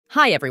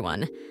Hi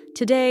everyone!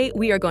 Today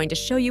we are going to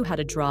show you how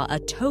to draw a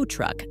tow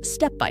truck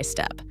step by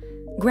step.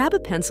 Grab a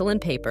pencil and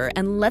paper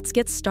and let's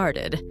get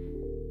started.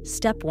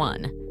 Step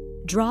 1.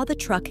 Draw the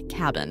truck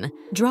cabin.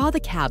 Draw the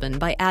cabin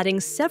by adding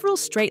several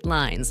straight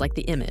lines like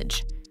the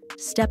image.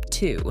 Step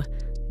 2.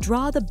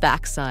 Draw the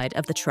backside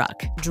of the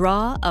truck.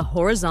 Draw a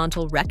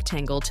horizontal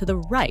rectangle to the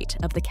right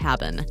of the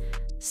cabin.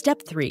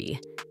 Step 3.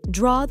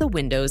 Draw the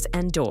windows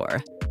and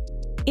door.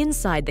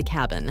 Inside the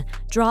cabin,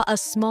 draw a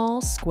small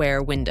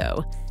square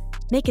window.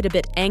 Make it a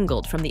bit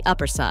angled from the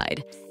upper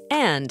side,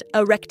 and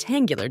a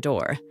rectangular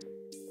door.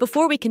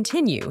 Before we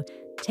continue,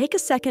 take a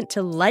second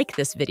to like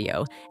this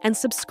video and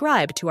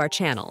subscribe to our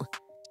channel.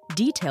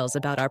 Details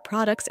about our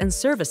products and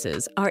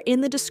services are in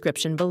the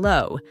description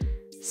below.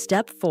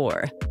 Step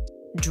 4.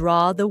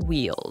 Draw the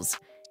wheels.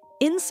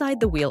 Inside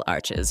the wheel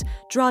arches,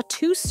 draw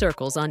 2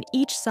 circles on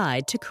each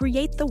side to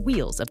create the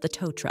wheels of the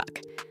tow truck.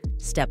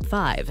 Step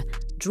 5.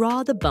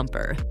 Draw the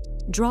bumper.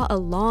 Draw a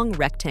long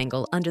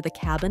rectangle under the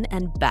cabin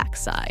and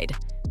backside.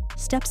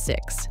 Step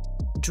 6.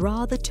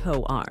 Draw the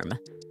tow arm.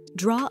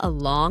 Draw a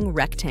long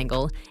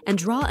rectangle and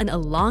draw an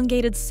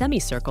elongated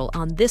semicircle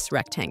on this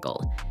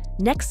rectangle.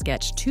 Next,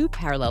 sketch 2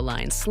 parallel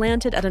lines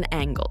slanted at an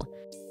angle.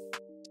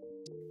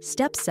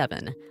 Step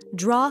 7.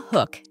 Draw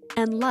hook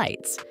and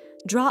lights.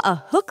 Draw a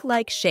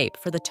hook-like shape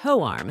for the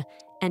tow arm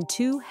and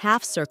 2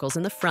 half circles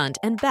in the front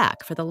and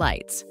back for the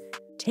lights.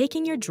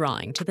 Taking your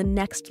drawing to the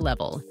next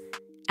level.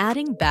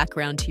 Adding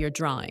background to your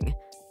drawing.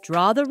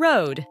 Draw the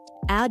road,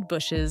 add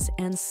bushes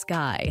and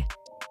sky.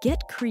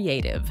 Get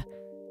creative.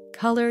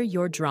 Color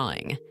your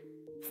drawing.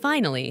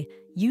 Finally,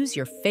 use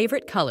your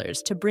favorite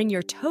colors to bring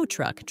your tow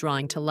truck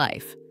drawing to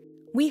life.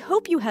 We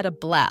hope you had a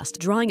blast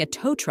drawing a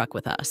tow truck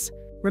with us.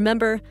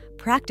 Remember,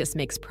 practice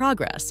makes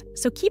progress,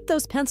 so keep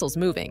those pencils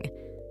moving.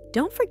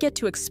 Don't forget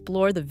to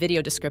explore the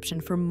video description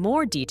for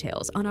more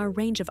details on our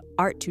range of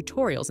art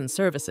tutorials and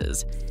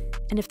services.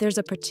 And if there's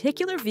a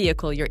particular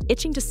vehicle you're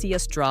itching to see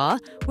us draw,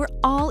 we're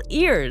all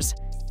ears.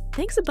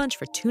 Thanks a bunch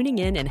for tuning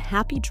in and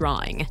happy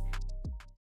drawing.